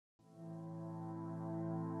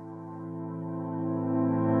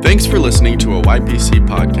Thanks for listening to a YPC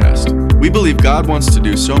podcast. We believe God wants to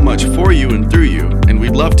do so much for you and through you, and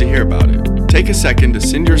we'd love to hear about it. Take a second to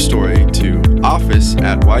send your story to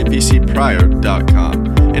office@ypcprior.com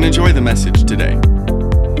and enjoy the message today.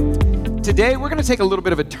 Today, we're going to take a little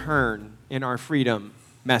bit of a turn in our freedom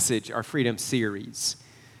message, our freedom series.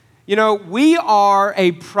 You know, we are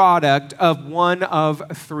a product of one of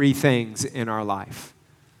three things in our life.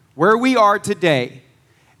 Where we are today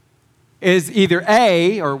is either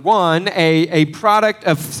a product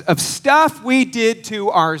of stuff we did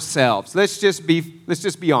to ourselves. Let's just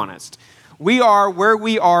be honest. We are where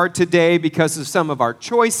we are today because of some of our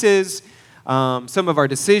choices, some of our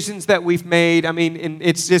decisions that we've made. I mean, and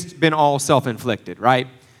it's just been all self-inflicted, right?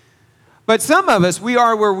 But some of us, we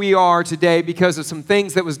are where we are today because of some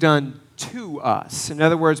things that was done to us. In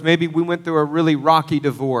other words, maybe we went through a really rocky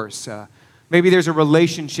divorce. Maybe there's a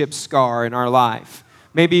relationship scar in our life.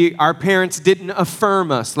 Maybe our parents didn't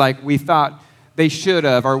affirm us like we thought they should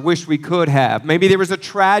have or wish we could have. Maybe there was a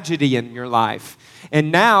tragedy in your life.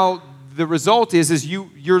 And now the result is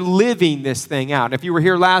you're living this thing out. If you were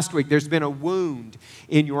here last week, there's been a wound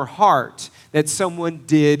in your heart that someone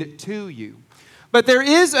did to you. But there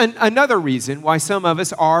is another reason why some of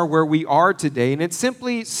us are where we are today, and it's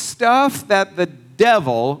simply stuff that the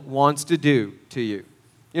devil wants to do to you.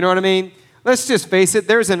 You know what I mean? Let's just face it,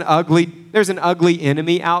 there's an ugly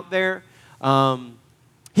enemy out there.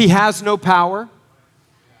 He has no power.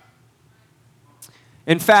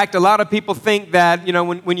 In fact, a lot of people think that, you know,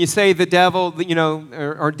 when you say the devil, you know,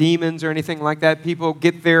 or demons or anything like that, people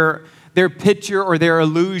get their picture or their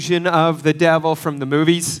illusion of the devil from the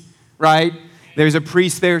movies, right? There's a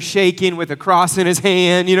priest there shaking with a cross in his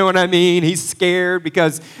hand, you know what I mean? He's scared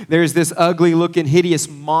because there's this ugly-looking, hideous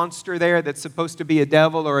monster there that's supposed to be a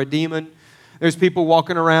devil or a demon. There's people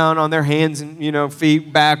walking around on their hands and, you know,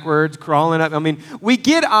 feet backwards, crawling up. I mean, we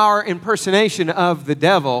get our impersonation of the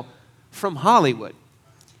devil from Hollywood,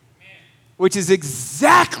 which is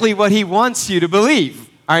exactly what he wants you to believe.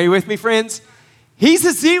 Are you with me, friends? He's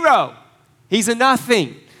a zero. He's a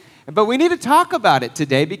nothing. But we need to talk about it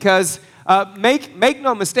today because make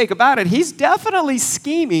no mistake about it, he's definitely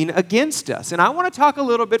scheming against us. And I want to talk a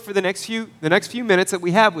little bit for the next few minutes that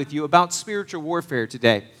we have with you about spiritual warfare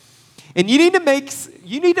today. And you need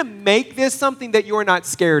to make this something that you're not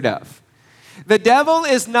scared of. The devil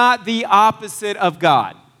is not the opposite of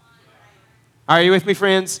God. Are you with me,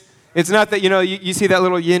 friends? It's not that, you know, you see that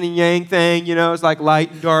little yin and yang thing, you know, it's like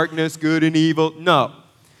light and darkness, good and evil. No.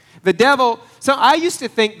 The devil, so I used to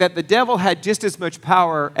think that the devil had just as much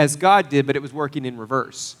power as God did, but it was working in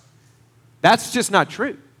reverse. That's just not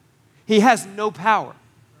true. He has no power.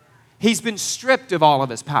 He's been stripped of all of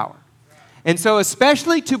his power. And so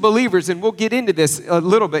especially to believers, and we'll get into this a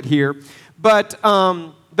little bit here, but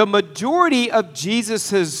the majority of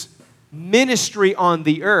Jesus' ministry on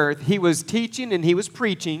the earth, he was teaching and he was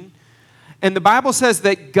preaching, and the Bible says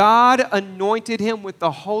that God anointed him with the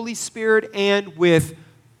Holy Spirit and with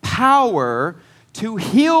power to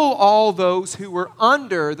heal all those who were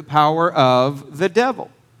under the power of the devil.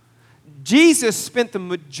 Jesus spent the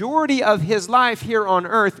majority of his life here on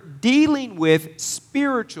earth dealing with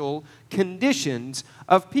spiritual conditions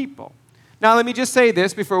of people. Now, let me just say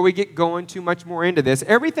this before we get going too much more into this.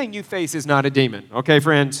 Everything you face is not a demon, okay,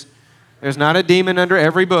 friends? There's not a demon under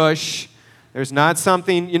every bush. There's not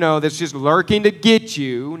something, you know, that's just lurking to get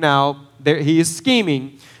you. Now, he is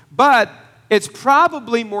scheming, but it's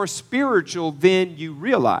probably more spiritual than you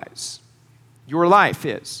realize. Your life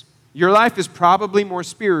is. Your life is probably more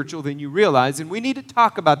spiritual than you realize, and we need to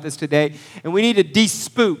talk about this today, and we need to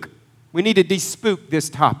despook. We need to despook this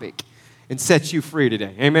topic and set you free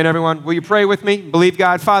today. Amen, everyone? Will you pray with me? Believe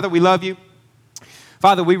God. Father, we love you.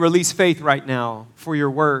 Father, we release faith right now for your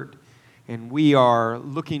word, and we are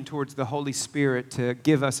looking towards the Holy Spirit to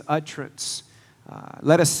give us utterance.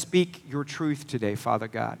 Let us speak your truth today, Father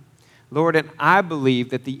God. Lord, and I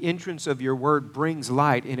believe that the entrance of your word brings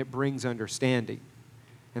light and it brings understanding.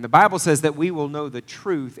 And the Bible says that we will know the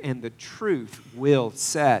truth and the truth will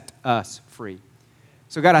set us free.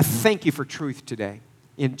 So God, I thank you for truth today.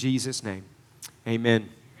 In Jesus' name, amen.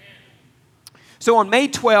 So on May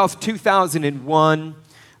 12th, 2001,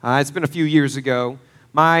 it's been a few years ago,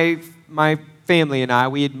 my family and I,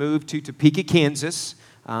 we had moved to Topeka, Kansas.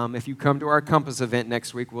 If you come to our Compass event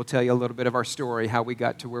next week, we'll tell you a little bit of our story, how we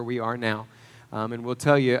got to where we are now. And we'll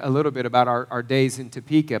tell you a little bit about our days in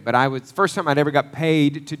Topeka. But first time I'd ever got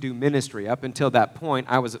paid to do ministry. Up until that point,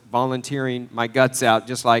 I was volunteering my guts out,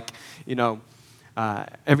 just like, you know,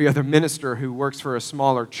 every other minister who works for a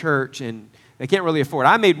smaller church, and they can't really afford.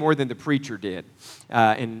 I made more than the preacher did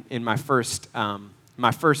in my first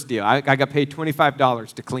My first deal. I got paid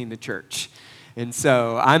 $25 to clean the church. And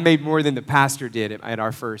so I made more than the pastor did at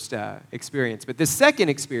our first experience. But the second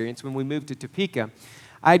experience, when we moved to Topeka,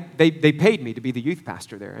 they paid me to be the youth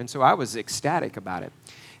pastor there. And so I was ecstatic about it.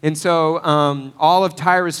 And so all of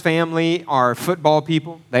Tyra's family are football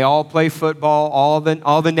people. They all play football. All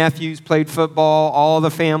the nephews played football. All the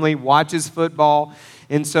family watches football.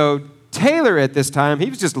 And so Taylor at this time, he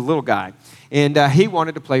was just a little guy. And he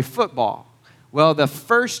wanted to play football. Well, the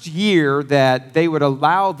first year that they would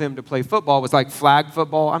allow them to play football was like flag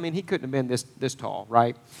football. I mean, he couldn't have been this tall,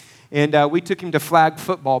 right? And we took him to flag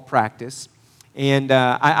football practice. And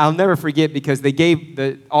I'll never forget because they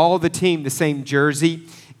gave all the team the same jersey.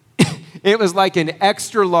 It was like an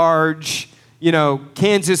extra large,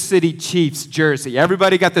 Kansas City Chiefs jersey.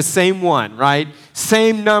 Everybody got the same one, right?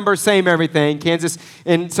 Same number, same everything, Kansas.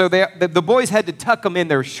 And so the boys had to tuck them in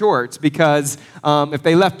their shorts because if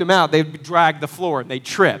they left them out, they'd drag the floor and they'd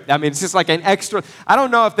trip. I mean, it's just like an extra. I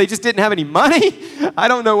don't know if they just didn't have any money. I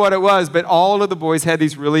don't know what it was, but all of the boys had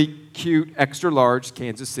these really cute, extra large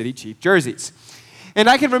Kansas City Chief jerseys. And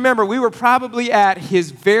I can remember we were probably at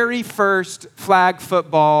his very first flag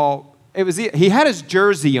football. He had his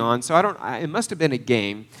jersey on, so it must have been a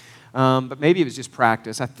game, but maybe it was just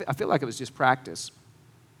practice. I feel like it was just practice.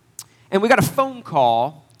 And we got a phone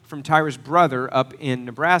call from Tyra's brother up in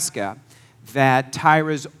Nebraska that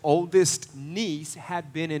Tyra's oldest niece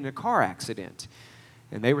had been in a car accident.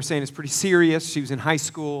 And they were saying it's pretty serious. She was in high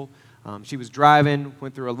school. She was driving,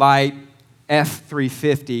 went through a light,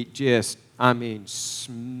 F-350,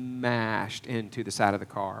 smashed into the side of the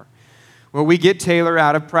car. Well, we get Taylor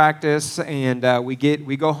out of practice, and we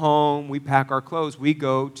go home, we pack our clothes, we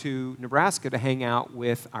go to Nebraska to hang out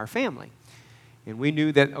with our family. And we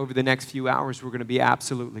knew that over the next few hours were going to be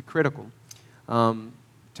absolutely critical. To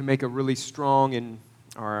make a really strong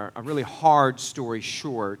or a really hard story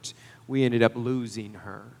short, we ended up losing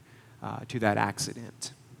her to that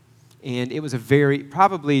accident. And it was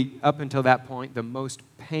probably up until that point, the most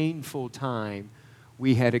painful time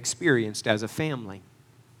we had experienced as a family.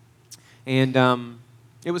 And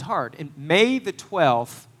it was hard. And May the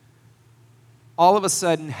 12th, all of a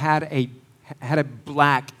sudden had a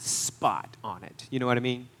black spot on it. You know what I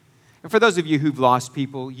mean? And for those of you who've lost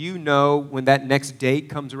people, you know when that next date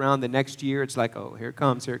comes around the next year, it's like, oh, here it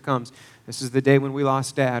comes. This is the day when we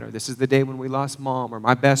lost Dad, or this is the day when we lost Mom, or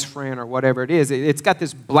my best friend, or whatever it is. It's got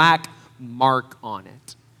this black mark on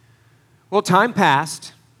it. Well, time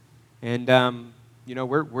passed, and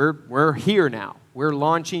we're here now. We're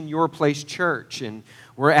launching Your Place Church, and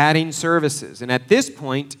we're adding services. And at this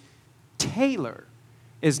point, Taylor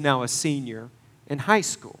is now a senior in high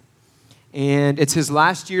school. And it's his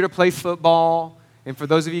last year to play football. And for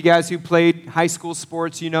those of you guys who played high school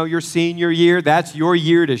sports, your senior year, that's your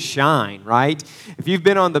year to shine, right? If you've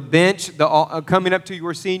been on the bench coming up to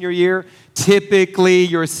your senior year, typically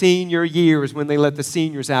your senior year is when they let the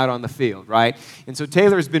seniors out on the field, right? And so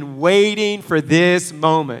Taylor's been waiting for this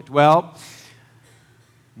moment. Well,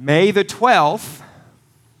 May the 12th,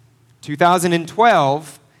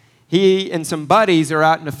 2012, he and some buddies are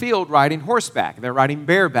out in the field riding horseback. They're riding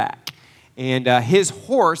bareback. And his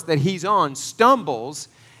horse that he's on stumbles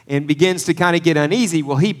and begins to kind of get uneasy.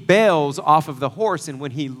 Well, he bails off of the horse, and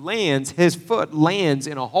when he lands, his foot lands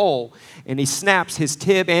in a hole, and he snaps his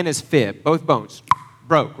tib and his fib. Both bones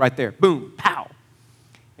broke right there. Boom, pow.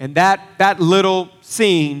 And that little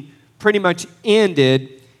scene pretty much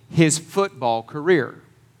ended his football career.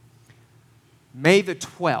 May the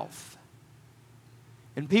 12th.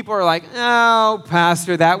 And people are like, oh,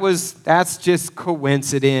 Pastor, that's just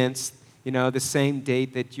coincidence. The same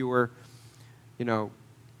date that your,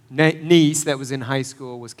 niece that was in high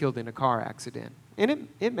school was killed in a car accident. And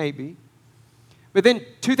it may be. But then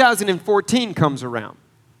 2014 comes around.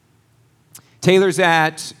 Taylor's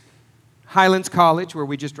at Highlands College, where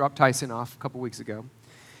we just dropped Tyson off a couple weeks ago.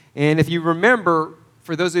 And if you remember,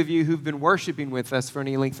 for those of you who've been worshiping with us for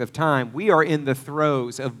any length of time, we are in the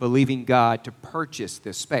throes of believing God to purchase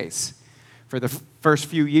this space. For the first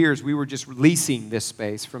few years, we were just leasing this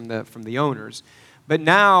space from the owners. But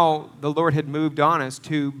now the Lord had moved on us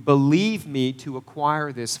to believe me to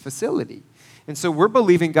acquire this facility. And so we're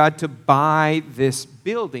believing God to buy this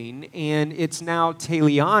building, and it's now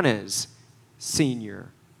Taliana's senior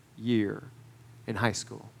year in high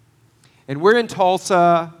school. And we're in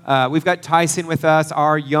Tulsa. We've got Tyson with us.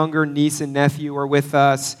 Our younger niece and nephew are with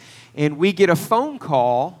us. And we get a phone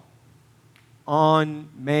call on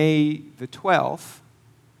May the 12th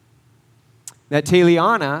that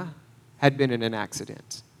Taliana had been in an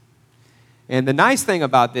accident. And the nice thing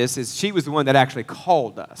about this is she was the one that actually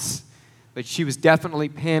called us. But she was definitely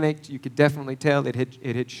panicked. You could definitely tell it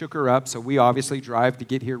had shook her up. So we obviously drive to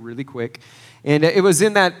get here really quick. And it was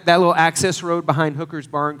in that little access road behind Hooker's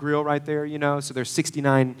Bar and Grill right there, So there's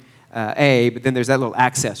 69A, but then there's that little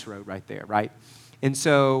access road right there, right? And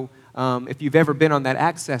so if you've ever been on that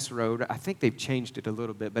access road, I think they've changed it a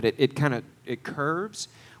little bit, but it curves.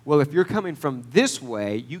 Well, if you're coming from this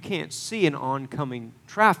way, you can't see an oncoming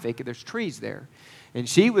traffic. There's trees there. And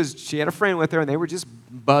she had a friend with her, and they were just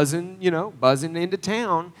buzzing into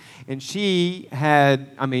town. And he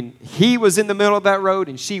was in the middle of that road,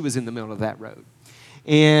 and she was in the middle of that road.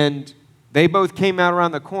 And they both came out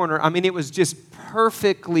around the corner. It was just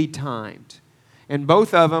perfectly timed. And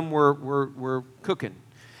both of them were cooking.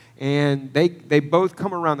 And they both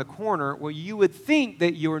come around the corner. Well, you would think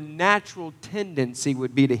that your natural tendency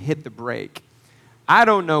would be to hit the brake. I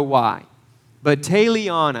don't know why. But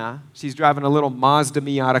Taliana, she's driving a little Mazda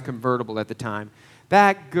Miata convertible at the time.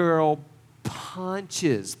 That girl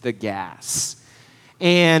punches the gas.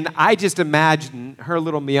 And I just imagine her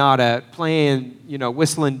little Miata playing,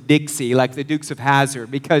 whistling Dixie like the Dukes of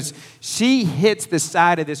Hazzard, because she hits the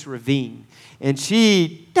side of this ravine. And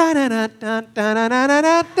she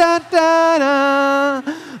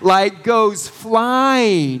like goes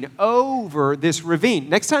flying over this ravine.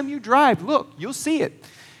 Next time you drive, look, you'll see it.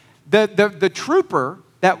 The trooper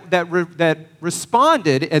that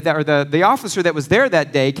responded, or the officer that was there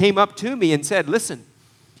that day, came up to me and said, "Listen,"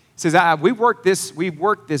 says, "we've worked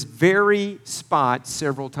this very spot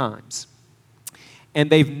several times, and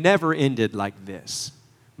they've never ended like this.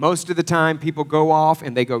 Most of the time, people go off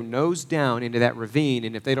and they go nose down into that ravine,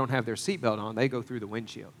 and if they don't have their seatbelt on, they go through the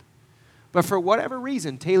windshield. But for whatever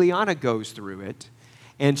reason, Taliana goes through it,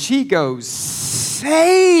 and she goes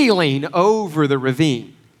sailing over the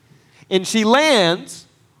ravine. And she lands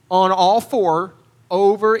on all four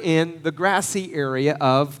over in the grassy area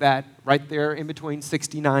of that, right there in between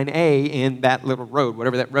 69A and that little road,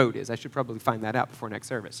 whatever that road is. I should probably find that out before next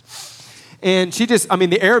service. And she the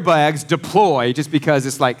airbags deploy just because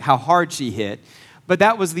it's like how hard she hit. But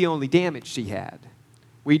that was the only damage she had.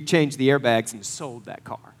 We changed the airbags and sold that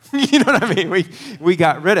car. You know what I mean? We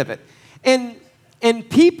got rid of it. And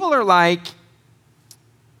people are like,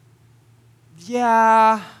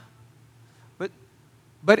 yeah,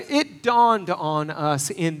 but it dawned on us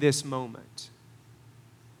in this moment.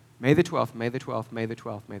 May the 12th, May the 12th, May the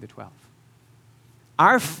 12th, May the 12th.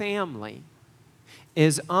 Our family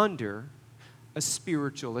is under a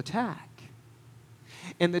spiritual attack.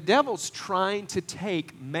 And the devil's trying to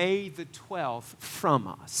take May the 12th from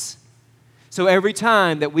us. So every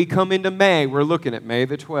time that we come into May, we're looking at May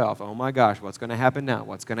the 12th. Oh my gosh, what's going to happen now?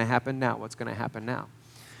 What's going to happen now? What's going to happen now?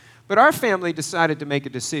 But our family decided to make a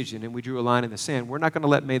decision, and we drew a line in the sand. We're not going to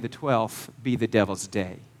let May the 12th be the devil's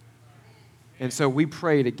day. And so we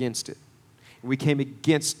prayed against it. We came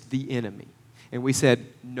against the enemy. And we said,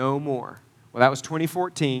 no more. Well, that was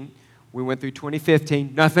 2014. We went through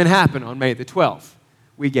 2015. Nothing happened on May the 12th.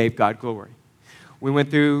 We gave God glory. We went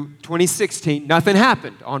through 2016. Nothing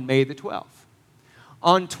happened on May the 12th.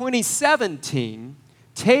 On 2017,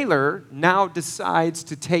 Taylor now decides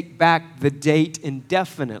to take back the date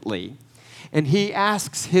indefinitely, and he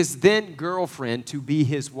asks his then girlfriend to be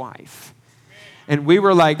his wife. And we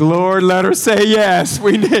were like, Lord, let her say yes.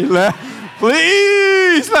 Please let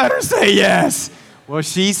her say yes. Well,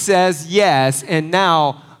 she says yes, and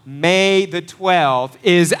now May the 12th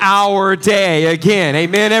is our day again.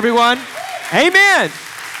 Amen, everyone? Amen.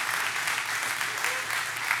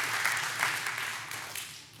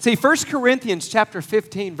 See, 1 Corinthians chapter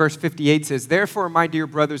 15, verse 58 says, therefore, my dear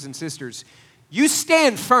brothers and sisters, you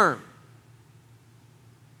stand firm.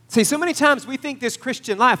 See, so many times we think this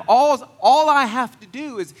Christian life, all I have to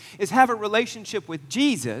do is have a relationship with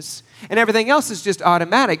Jesus, and everything else is just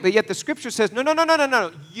automatic. But yet the Scripture says,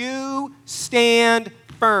 no. You stand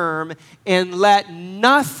firm and let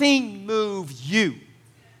nothing move you.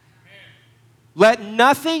 Let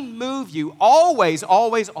nothing move you. Always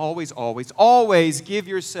give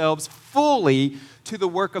yourselves fully to the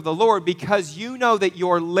work of the Lord, because you know that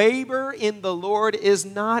your labor in the Lord is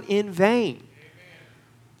not in vain.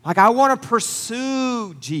 Like, I want to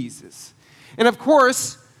pursue Jesus. And of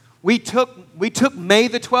course, we took May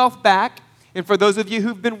the 12th back. And for those of you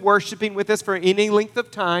who've been worshiping with us for any length of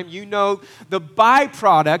time, you know the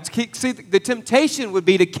byproduct. See, the temptation would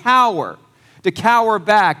be to cower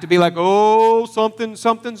back, to be like, oh,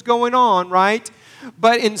 something's going on, right?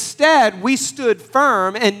 But instead, we stood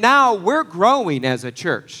firm, and now we're growing as a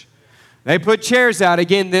church. They put chairs out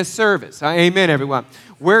again this service. Amen, everyone.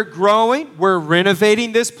 We're growing. We're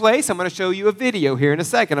renovating this place. I'm going to show you a video here in a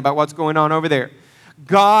second about what's going on over there.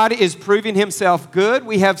 God is proving himself good.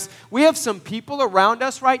 We have some people around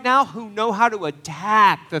us right now who know how to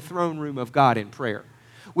attack the throne room of God in prayer.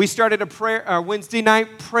 We started a Wednesday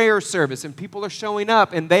night prayer service, and people are showing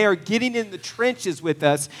up, and they are getting in the trenches with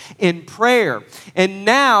us in prayer. And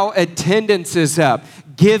now attendance is up,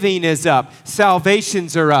 giving is up,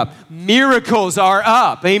 salvations are up, miracles are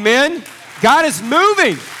up. Amen? God is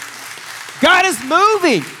moving. God is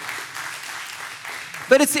moving.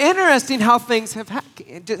 But it's interesting how things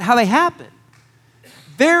how they happen.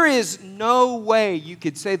 There is no way you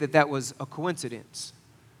could say that was a coincidence.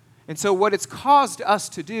 And so what it's caused us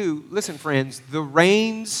to do, listen, friends, the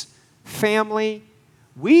Rains family,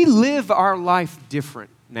 we live our life different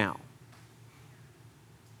now.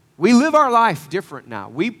 We live our life different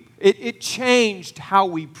now. It changed how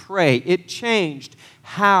we pray. It changed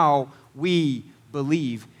how we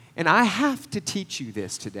believe. And I have to teach you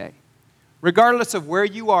this today. Regardless of where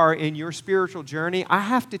you are in your spiritual journey, I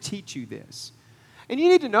have to teach you this. And you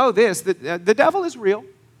need to know this, that the devil is real.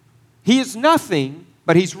 He is nothing,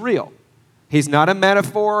 but he's real. He's not a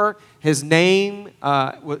metaphor. His name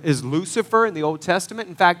is Lucifer in the Old Testament.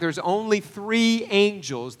 In fact, there's only 3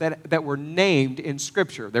 angels that were named in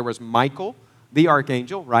Scripture. There was Michael, the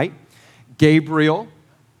archangel, right? Gabriel,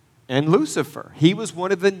 and Lucifer. He was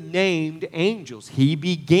one of the named angels. He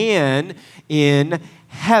began in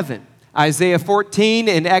heaven. Isaiah 14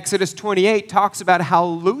 and Exodus 28 talks about how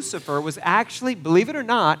Lucifer was actually, believe it or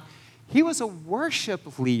not, he was a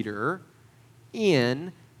worship leader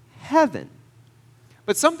in heaven.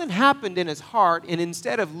 But something happened in his heart, and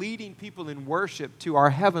instead of leading people in worship to our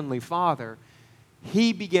Heavenly Father,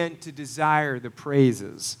 he began to desire the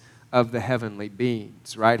praises of the heavenly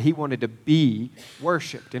beings, right? He wanted to be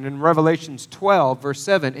worshiped. And in Revelations 12, verse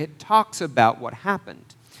 7, it talks about what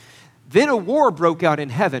happened. Then a war broke out in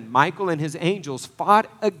heaven. Michael and his angels fought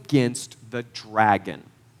against the dragon,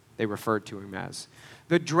 they referred to him as.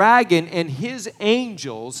 The dragon and his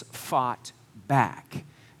angels fought back.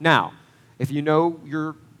 Now, if you know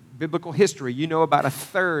your biblical history, you know about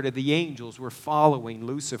 1/3 of the angels were following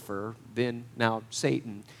Lucifer, then now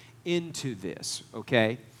Satan, into this,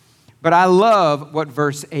 okay? But I love what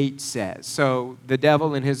verse 8 says. So the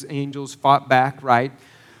devil and his angels fought back, right?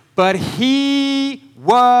 But he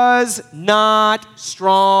was not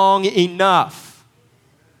strong enough.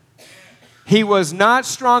 He was not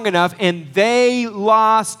strong enough, and they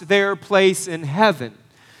lost their place in heaven.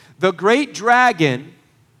 The great dragon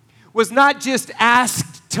was not just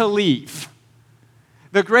asked to leave.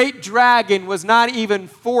 The great dragon was not even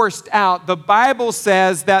forced out. The Bible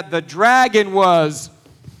says that the dragon was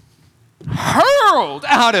hurled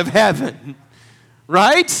out of heaven,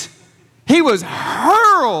 right? He was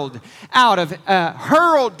hurled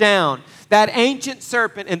down. That ancient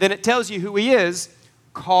serpent, and then it tells you who he is,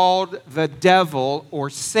 called the devil or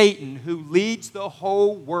Satan, who leads the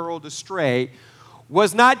whole world astray,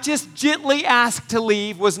 was not just gently asked to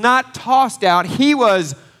leave, was not tossed out. He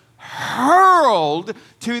was hurled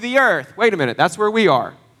to the earth. Wait a minute, that's where we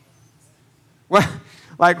are. Well,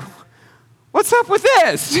 like, what's up with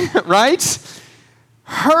this, right?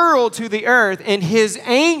 Hurled to the earth, and his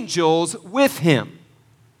angels with him.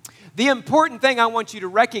 The important thing I want you to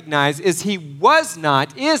recognize is he was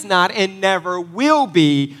not, is not, and never will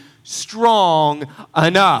be strong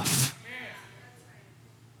enough.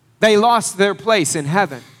 They lost their place in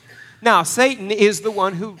heaven. Now, Satan is the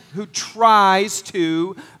one who tries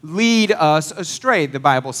to lead us astray, the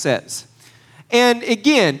Bible says. And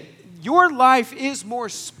again, your life is more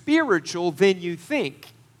spiritual than you think.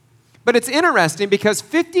 But it's interesting because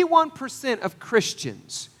 51% of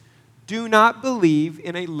Christians do not believe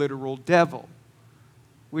in a literal devil,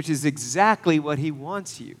 which is exactly what he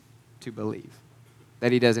wants you to believe,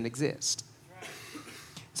 that he doesn't exist.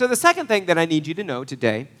 So the second thing that I need you to know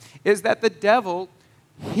today is that the devil,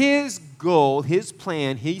 his goal, his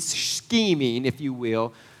plan, he's scheming, if you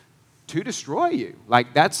will, to destroy you.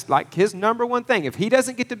 Like that's like his number one thing. If he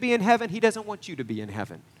doesn't get to be in heaven, he doesn't want you to be in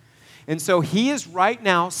heaven. And so he is right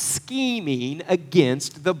now scheming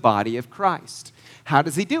against the body of Christ. How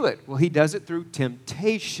does he do it? Well, he does it through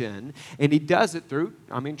temptation, and he does it through,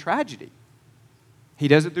 tragedy. He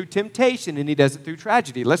does it through temptation, and he does it through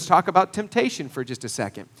tragedy. Let's talk about temptation for just a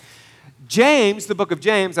second. James, the book of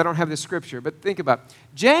James, I don't have the scripture, but think about it.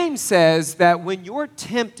 James says that when you're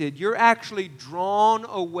tempted, you're actually drawn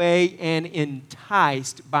away and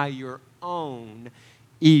enticed by your own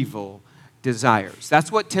evil desires.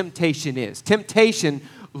 That's what temptation is. Temptation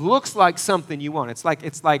looks like something you want. It's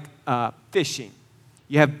like fishing.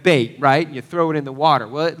 You have bait, right? And you throw it in the water.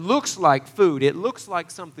 Well, it looks like food. It looks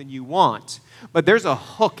like something you want. But there's a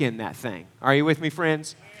hook in that thing. Are you with me,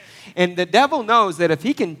 friends? And the devil knows that if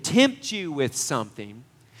he can tempt you with something,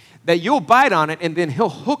 that you'll bite on it and then he'll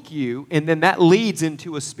hook you, and then that leads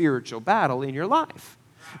into a spiritual battle in your life.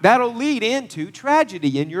 That'll lead into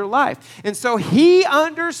tragedy in your life. And so he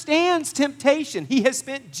understands temptation. He has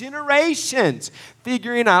spent generations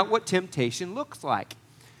figuring out what temptation looks like.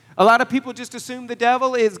 A lot of people just assume the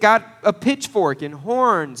devil has got a pitchfork and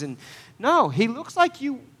horns. And no, he looks like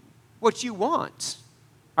what you want.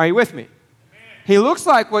 Are you with me? He looks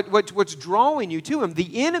like what's drawing you to him.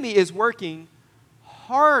 The enemy is working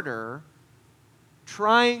harder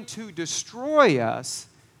trying to destroy us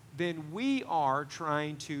than we are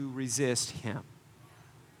trying to resist him.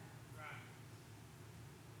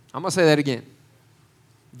 I'm going to say that again.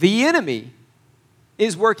 The enemy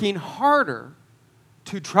is working harder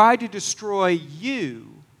to try to destroy you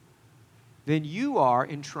than you are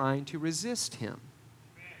in trying to resist him.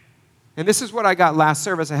 And this is what I got last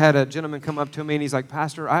service. I had a gentleman come up to me and he's like,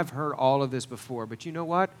 Pastor, I've heard all of this before, but you know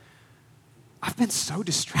what? I've been so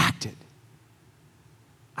distracted.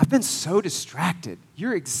 I've been so distracted.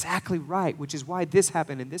 You're exactly right, which is why this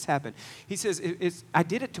happened and this happened. He says, I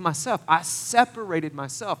did it to myself. I separated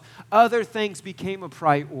myself. Other things became a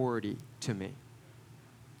priority to me.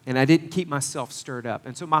 And I didn't keep myself stirred up.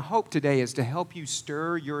 And so my hope today is to help you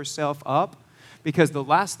stir yourself up, because the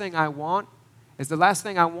last thing I want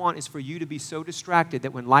is for you to be so distracted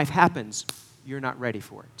that when life happens, you're not ready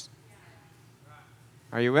for it.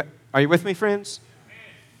 Are you with me, friends?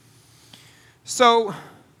 So,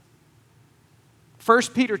 1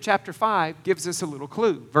 Peter chapter 5 gives us a little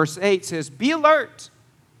clue. Verse 8 says, be alert.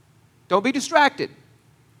 Don't be distracted.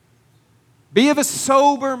 Be of a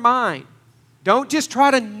sober mind. Don't just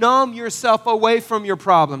try to numb yourself away from your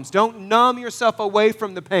problems. Don't numb yourself away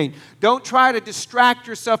from the pain. Don't try to distract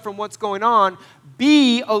yourself from what's going on.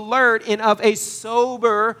 Be alert and of a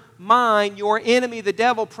sober mind. Your enemy, the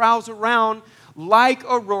devil, prowls around like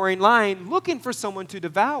a roaring lion, looking for someone to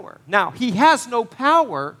devour. Now, he has no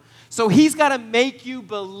power, so he's got to make you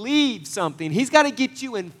believe something. He's got to get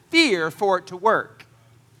you in fear for it to work.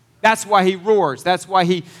 That's why he roars. That's why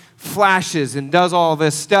he flashes and does all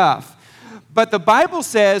this stuff. But the Bible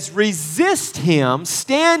says, resist him,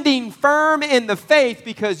 standing firm in the faith,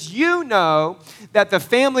 because you know that the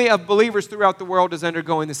family of believers throughout the world is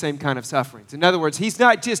undergoing the same kind of sufferings. In other words, he's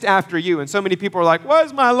not just after you. And so many people are like, why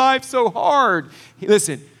is my life so hard?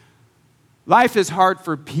 Listen, life is hard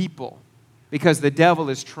for people because the devil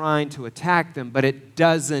is trying to attack them, but it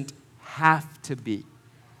doesn't have to be.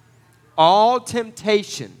 All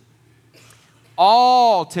temptation,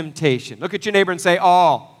 look at your neighbor and say,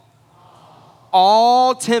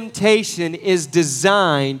 all temptation is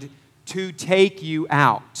designed to take you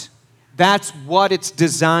out. That's what it's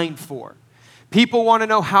designed for. People want to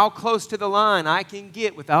know how close to the line I can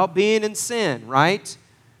get without being in sin, right?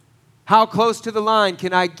 How close to the line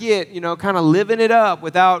can I get, kind of living it up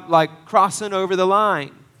without like crossing over the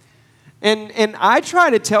line? And I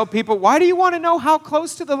try to tell people, why do you want to know how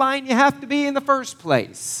close to the line you have to be in the first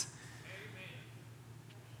place?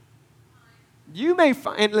 You may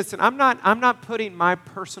find, and listen, I'm not putting my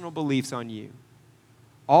personal beliefs on you.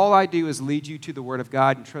 All I do is lead you to the Word of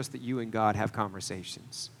God and trust that you and God have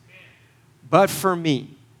conversations. But for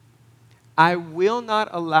me, I will not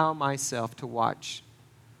allow myself to watch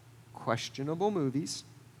questionable movies.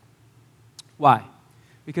 Why?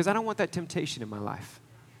 Because I don't want that temptation in my life.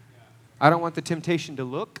 I don't want the temptation to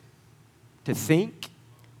look, to think,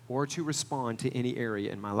 or to respond to any area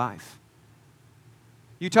in my life.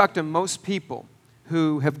 You talk to most people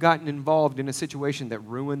who have gotten involved in a situation that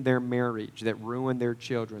ruined their marriage, that ruined their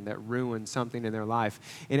children, that ruined something in their life.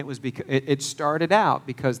 And it was because it started out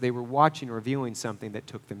because they were watching or viewing something that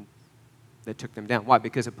took them down. Why?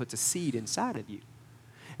 Because it puts a seed inside of you.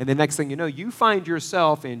 And the next thing you know, you find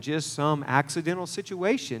yourself in just some accidental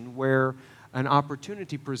situation where an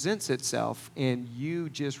opportunity presents itself and you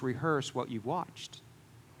just rehearse what you've watched.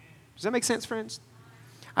 Does that make sense, friends?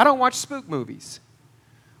 I don't watch spook movies.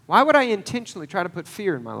 Why would I intentionally try to put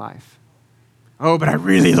fear in my life? Oh, but I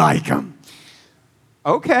really like them.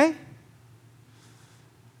 Okay.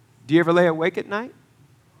 Do you ever lay awake at night?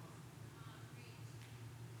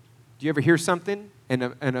 Do you ever hear something and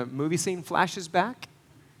a movie scene flashes back?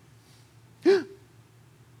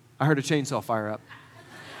 I heard a chainsaw fire up.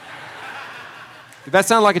 Did that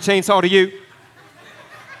sound like a chainsaw to you?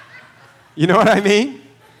 You know what I mean?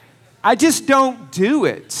 I just don't do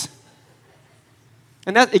it.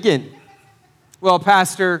 And that, again, well,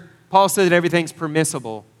 Pastor, Paul said that everything's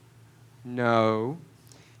permissible. No.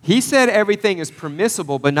 He said everything is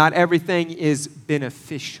permissible, but not everything is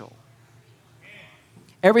beneficial.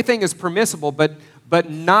 Everything is permissible, but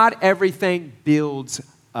not everything builds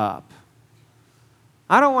up.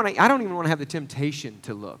 I don't even want to have the temptation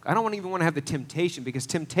to look. I don't even want to have the temptation, because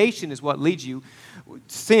temptation is what leads you.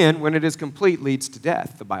 Sin, when it is complete, leads to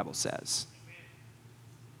death, the Bible says.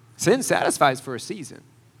 Sin satisfies for a season.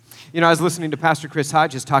 You know, I was listening to Pastor Chris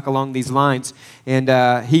Hodges talk along these lines,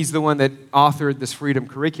 and he's the one that authored this Freedom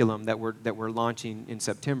Curriculum that we're launching in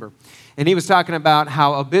September. And he was talking about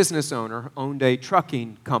how a business owner owned a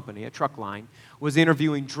trucking company, a truck line, was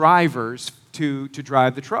interviewing drivers to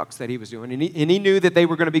drive the trucks that he was doing. And he knew that they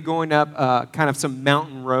were going to be going up kind of some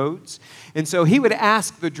mountain roads. And so he would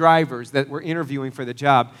ask the drivers that were interviewing for the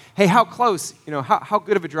job, hey, how close, how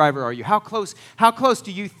good of a driver are you? How close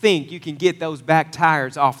do you think you can get those back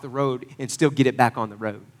tires off the road and still get it back on the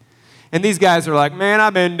road? And these guys are like, man,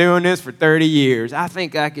 I've been doing this for 30 years. I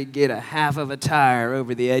think I could get a half of a tire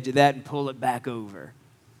over the edge of that and pull it back over.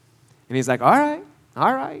 And he's like, all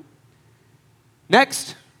right.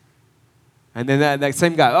 Next. And then that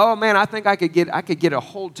same guy, oh man, I think I could get a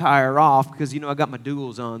whole tire off because, I got my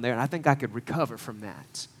duals on there, and I think I could recover from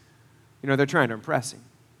that. They're trying to impress him.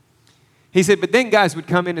 He said, but then guys would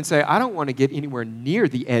come in and say, I don't want to get anywhere near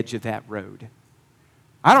the edge of that road.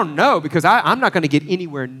 I don't know, because I'm not going to get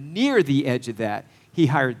anywhere near the edge of that. He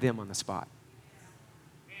hired them on the spot.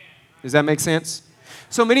 Does that make sense?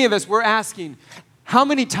 So many of us, we're asking, how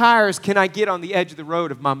many tires can I get on the edge of the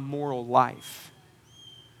road of my moral life?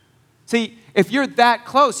 See, if you're that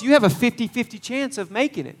close, you have a 50-50 chance of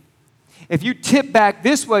making it. If you tip back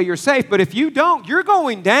this way, you're safe. But if you don't, you're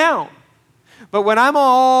going down. But when I'm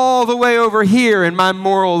all the way over here in my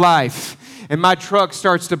moral life and my truck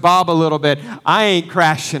starts to bob a little bit, I ain't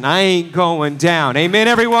crashing. I ain't going down. Amen,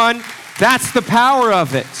 everyone? That's the power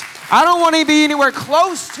of it. I don't want to be anywhere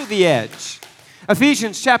close to the edge.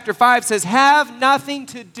 Ephesians chapter 5 says, have nothing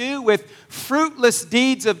to do with fruitless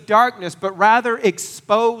deeds of darkness, but rather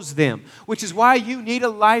expose them, which is why you need a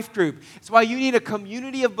life group. It's why you need a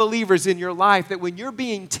community of believers in your life, that when you're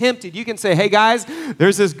being tempted, you can say, hey guys,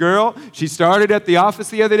 there's this girl. She started at the office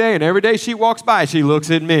the other day, and every day she walks by, she looks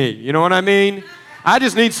at me. You know what I mean? I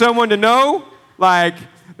just need someone to know, like,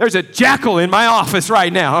 there's a jackal in my office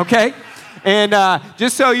right now, okay? And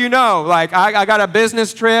just so you know, like, I got a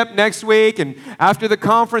business trip next week, and after the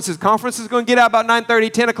conference is going to get out about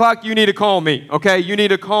 9:30, 10 o'clock, you need to call me, okay? You need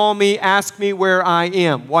to call me, ask me where I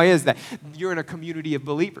am. Why is that? You're in a community of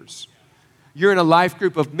believers. You're in a life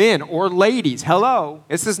group of men or ladies. Hello.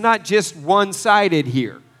 This is not just one-sided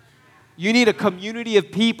here. You need a community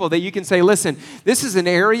of people that you can say, listen, this is an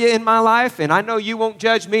area in my life, and I know you won't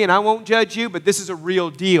judge me, and I won't judge you, but this is a real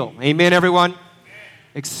deal. Amen, everyone?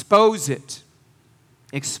 Expose it.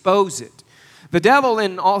 Expose it. The devil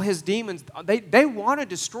and all his demons, they want to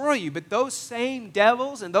destroy you, but those same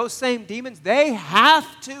devils and those same demons, they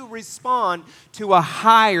have to respond to a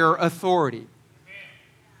higher authority.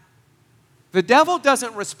 The devil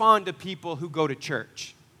doesn't respond to people who go to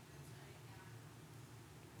church.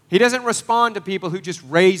 He doesn't respond to people who just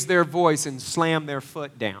raise their voice and slam their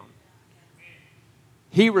foot down.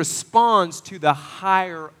 He responds to the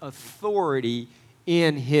higher authority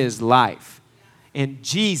in his life. And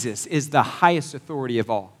Jesus is the highest authority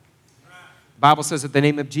of all. The Bible says at the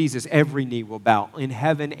name of Jesus, every knee will bow in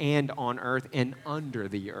heaven and on earth and under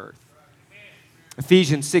the earth.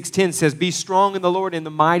 Ephesians 6:10 says, be strong in the Lord and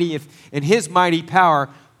in his mighty power.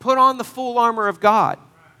 Put on the full armor of God.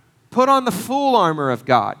 Put on the full armor of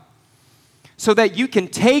God so that you can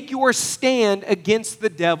take your stand against the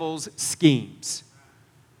devil's schemes.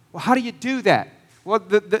 Well, how do you do that? Well,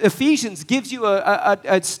 the Ephesians gives you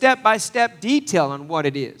a step-by-step detail on what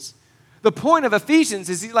it is. The point of Ephesians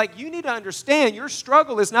is you need to understand your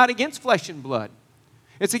struggle is not against flesh and blood.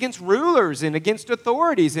 It's against rulers and against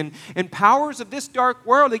authorities and powers of this dark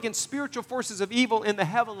world, against spiritual forces of evil in the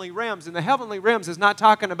heavenly realms. And the heavenly realms is not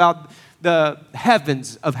talking about the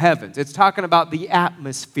heavens of heavens. It's talking about the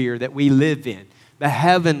atmosphere that we live in, the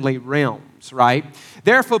heavenly realms, right?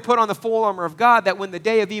 Therefore, put on the full armor of God that when the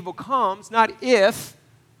day of evil comes, not if,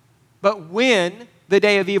 but when the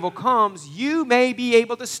day of evil comes, you may be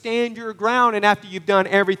able to stand your ground. And after you've done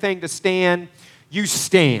everything to stand, you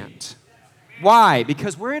stand. Why?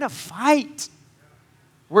 Because we're in a fight.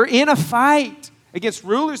 We're in a fight against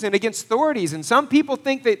rulers and against authorities. And some people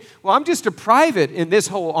think that, well, I'm just a private in this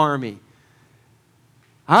whole army.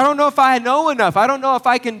 I don't know if I know enough. I don't know if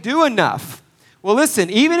I can do enough. Well, listen,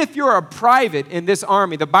 even if you're a private in this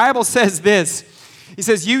army, the Bible says this. He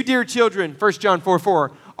says, you, dear children, 1 John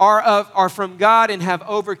 4:4, are from God and have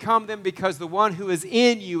overcome them because the one who is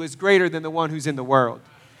in you is greater than the one who's in the world.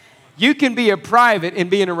 You can be a private and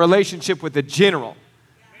be in a relationship with a general.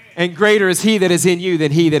 And greater is he that is in you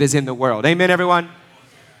than he that is in the world. Amen, everyone?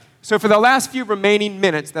 So for the last few remaining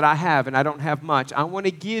minutes that I have, and I don't have much, I want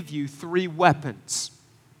to give you 3 weapons.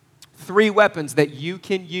 3 weapons that you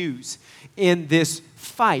can use in this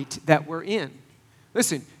fight that we're in.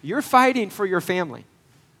 Listen, you're fighting for your family.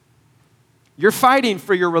 You're fighting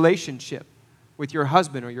for your relationship with your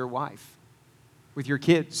husband or your wife, with your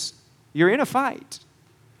kids. You're in a fight.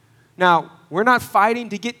 Now, we're not fighting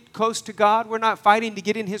to get close to God. We're not fighting to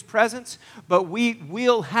get in His presence, but we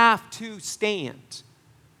will have to stand.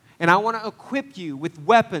 And I want to equip you with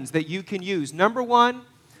weapons that you can use. Number 1,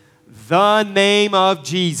 the name of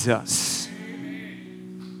Jesus.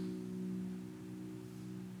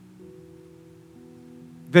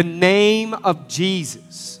 The name of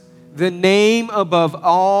Jesus. The name above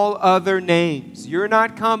all other names. You're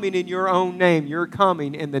not coming in your own name. You're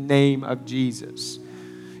coming in the name of Jesus.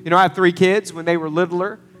 You know, I have 3 kids. When they were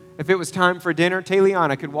littler, if it was time for dinner,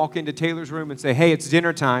 Tayliana could walk into Taylor's room and say, hey, it's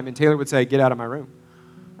dinner time. And Taylor would say, get out of my room.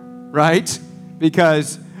 Right?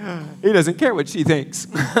 Because he doesn't care what she thinks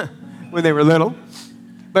when they were little.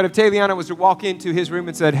 But if Tayliana was to walk into his room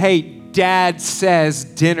and said, hey, Dad says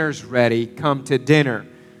dinner's ready, come to dinner,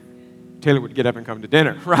 Taylor would get up and come to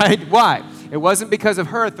dinner, right? Why? It wasn't because of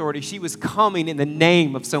her authority. She was coming in the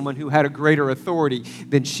name of someone who had a greater authority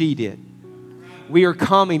than she did. We are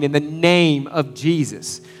coming in the name of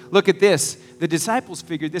Jesus. Look at this. The disciples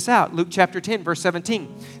figured this out. Luke chapter 10, verse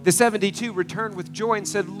 17. The 72 returned with joy and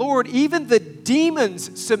said, Lord, even the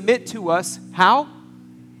demons submit to us. How?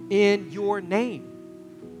 In your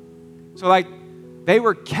name. So they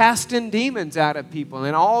were casting demons out of people,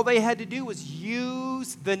 and all they had to do was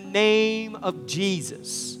use the name of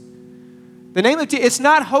Jesus. The name of Jesus, it's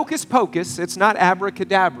not hocus pocus, it's not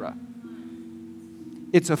abracadabra.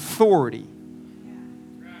 It's authority.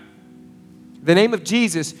 The name of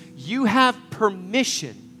Jesus, you have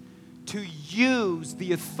permission to use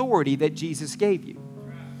the authority that Jesus gave you.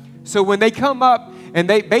 So when they come up, and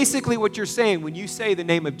they basically what you're saying when you say the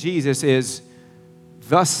name of Jesus is,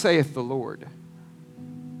 thus saith the Lord.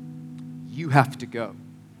 You have to go.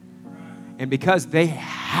 And because they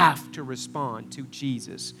have to respond to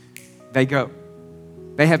Jesus, they go.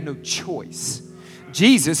 They have no choice.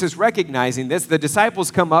 Jesus is recognizing this. The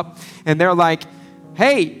disciples come up and they're like,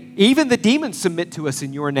 hey, even the demons submit to us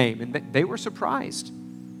in your name. And they were surprised.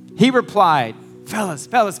 He replied, fellas,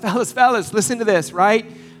 listen to this, right?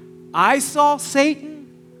 I saw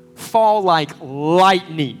Satan fall like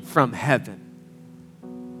lightning from heaven.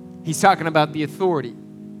 He's talking about the authority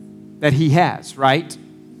that he has, right?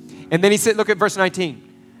 And then he said, look at verse 19.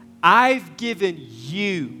 I've given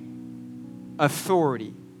you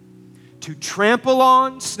authority to trample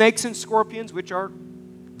on snakes and scorpions, which are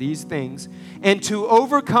these things, and to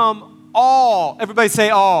overcome all, everybody say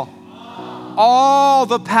all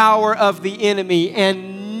the power of the enemy,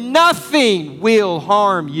 and nothing will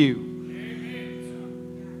harm you.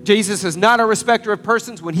 Jesus is not a respecter of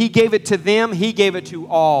persons. When he gave it to them, he gave it to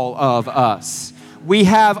all of us. We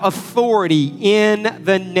have authority in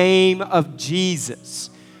the name of Jesus.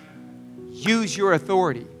 Use your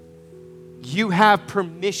authority. You have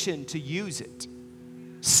permission to use it.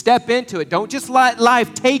 Step into it. Don't just let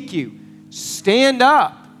life take you. Stand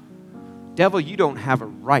up. Devil, you don't have a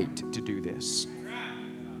right to do this.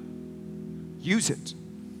 Use it.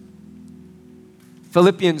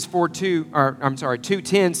 Philippians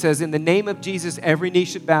 2:10 says, in the name of Jesus, every knee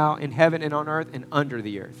should bow in heaven and on earth and under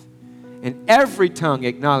the earth. And every tongue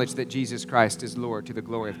acknowledge that Jesus Christ is Lord to the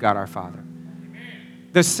glory of God our Father.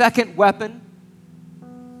 The second weapon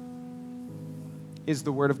is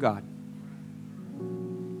the Word of God.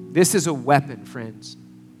 This is a weapon, friends.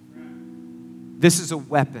 This is a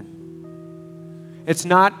weapon. It's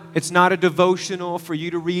not a devotional for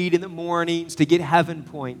you to read in the mornings to get heaven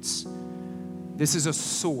points. This is a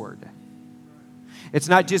sword. It's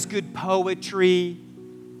not just good poetry.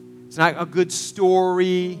 It's not a good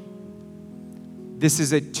story. This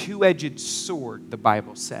is a two-edged sword, the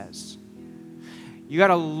Bible says. You got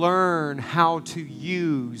to learn how to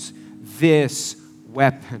use this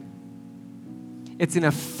weapon. It's an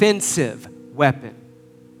offensive weapon.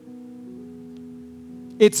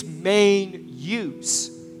 Its main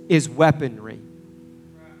use is weaponry.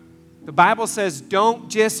 The Bible says, don't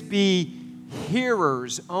just be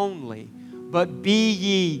hearers only, but be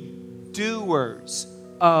ye doers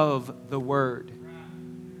of the word.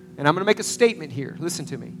 And I'm going to make a statement here. Listen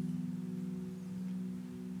to me.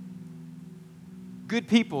 Good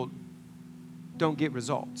people don't get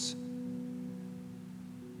results.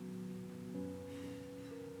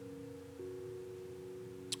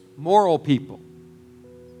 Moral people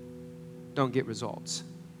don't get results.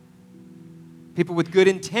 People with good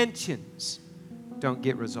intentions don't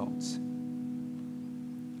get results.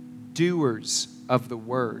 doers of the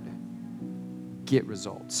word get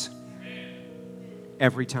results.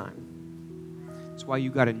 Every time. That's why you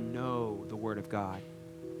got to know the word of God.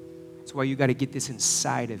 That's why you got to get this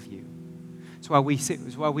inside of you. That's why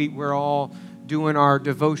we're all doing our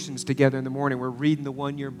devotions together in the morning. We're reading the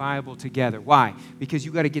one-year Bible together. Why? Because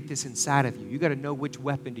you got to get this inside of you. You got to know which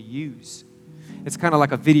weapon to use. It's kind of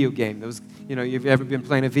like a video game. You've ever been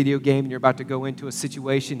playing a video game and you're about to go into a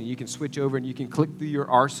situation and you can switch over and you can click through your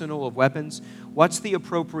arsenal of weapons. What's the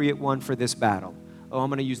appropriate one for this battle? Oh, I'm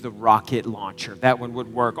going to use the rocket launcher. That one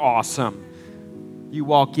would work awesome. You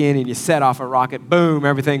walk in and you set off a rocket, boom,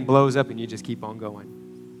 everything blows up and you just keep on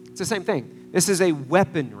going. It's the same thing. This is a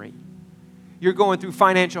weaponry. You're going through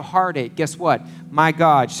financial heartache. Guess what? My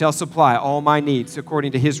God shall supply all my needs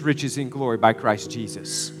according to his riches in glory by Christ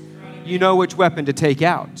Jesus. You know which weapon to take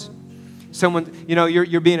out.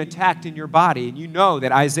 You're being attacked in your body, and you know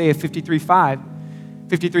that Isaiah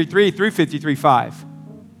 53:3 through 53:5.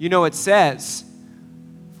 You know it says,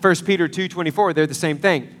 1 Peter 2:24, they're the same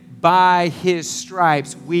thing. By his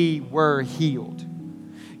stripes we were healed.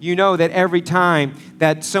 You know that every time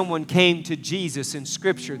that someone came to Jesus in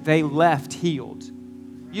Scripture, they left healed.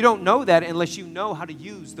 You don't know that unless you know how to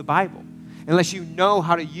use the Bible, unless you know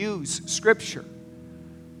how to use Scripture.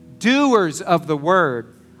 Doers of the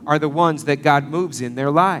word are the ones that God moves in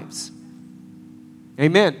their lives.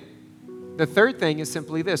 Amen. The third thing is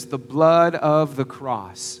simply this, the blood of the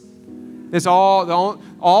cross.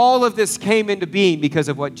 All of this came into being because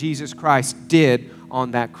of what Jesus Christ did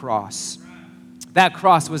on that cross. That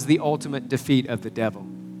cross was the ultimate defeat of the devil.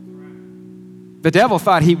 The devil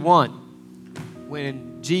thought he won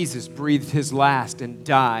when Jesus breathed his last and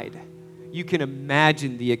died. You can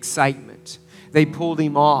imagine the excitement. They pulled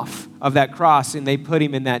him off of that cross and they put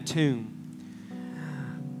him in that tomb.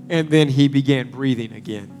 And then he began breathing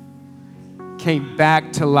again. Came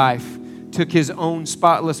back to life. Took his own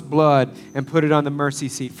spotless blood and put it on the mercy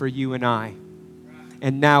seat for you and I.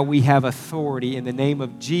 And now we have authority in the name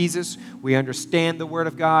of Jesus. We understand the word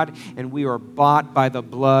of God, and we are bought by the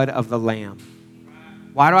blood of the Lamb.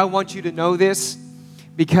 Why do I want you to know this?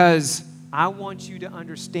 Because I want you to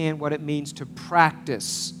understand what it means to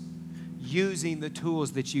practice using the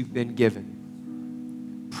tools that you've been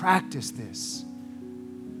given. Practice this.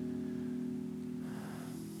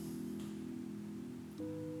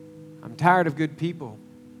 I'm tired of good people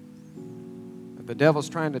that the devil's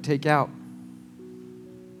trying to take out.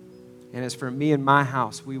 And as for me and my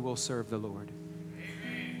house, we will serve the Lord.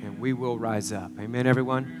 Amen. And we will rise up. Amen,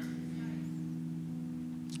 everyone?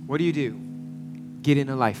 What do? Get in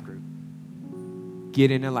a life group.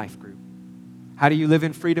 Get in a life group. How do you live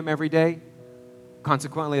in freedom every day?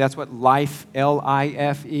 Consequently, that's what life,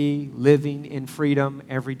 L-I-F-E, living in freedom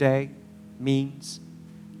every day means.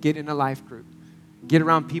 Get in a life group. Get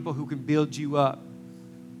around people who can build you up,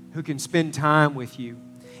 who can spend time with you.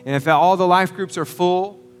 And if all the life groups are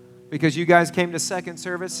full because you guys came to second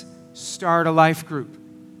service, start a life group.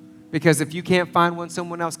 Because if you can't find one,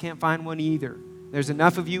 someone else can't find one either. There's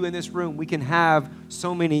enough of you in this room. We can have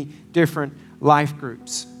so many different life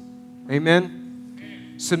groups.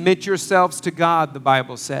 Amen? Submit yourselves to God, the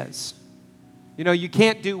Bible says. You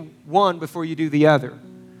can't do one before you do the other.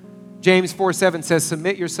 James 4:7 says,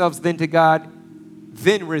 submit yourselves then to God,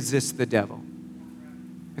 then resist the devil.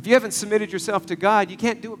 If you haven't submitted yourself to God, you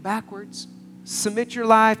can't do it backwards. Submit your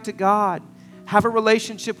life to God. Have a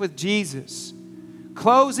relationship with Jesus.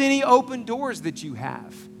 Close any open doors that you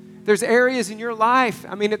have. There's areas in your life,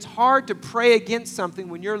 it's hard to pray against something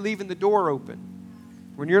when you're leaving the door open,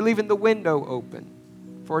 when you're leaving the window open,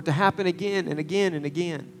 for it to happen again and again and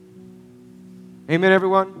again. Amen,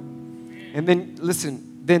 everyone? And then,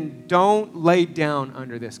 listen, then don't lay down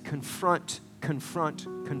under this. Confront. And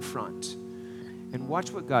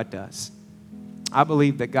watch what God does. I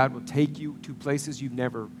believe that God will take you to places you've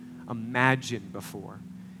never imagined before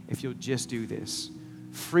if you'll just do this.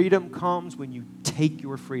 Freedom comes when you take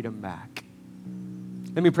your freedom back.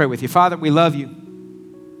 Let me pray with you. Father, we love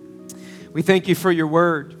you. We thank you for your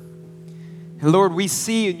word. And Lord, we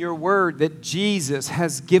see in your word that Jesus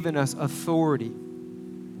has given us authority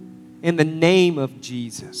in the name of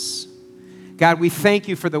Jesus. God, we thank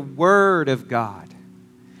you for the word of God.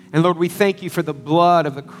 And Lord, we thank you for the blood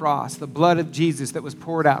of the cross, the blood of Jesus that was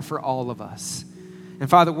poured out for all of us. And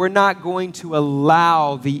Father, we're not going to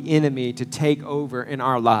allow the enemy to take over in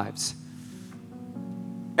our lives.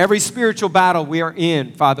 Every spiritual battle we are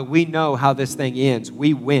in, Father, we know how this thing ends.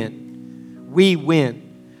 We win. We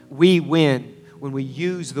win. We win when we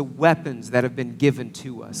use the weapons that have been given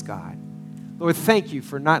to us, God. Lord, thank you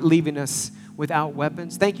for not leaving us without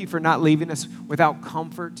weapons. Thank you for not leaving us without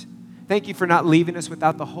comfort. Thank you for not leaving us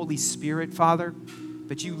without the Holy Spirit, Father,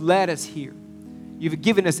 but you led us here. You've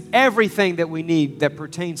given us everything that we need that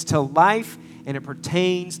pertains to life and it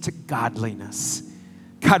pertains to godliness.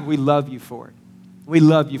 God, we love you for it. We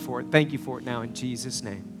love you for it. Thank you for it now in Jesus'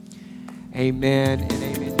 name. Amen and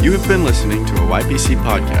amen. You have been listening to a YPC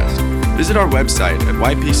podcast. Visit our website at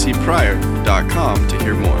ypcprior.com to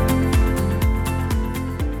hear more.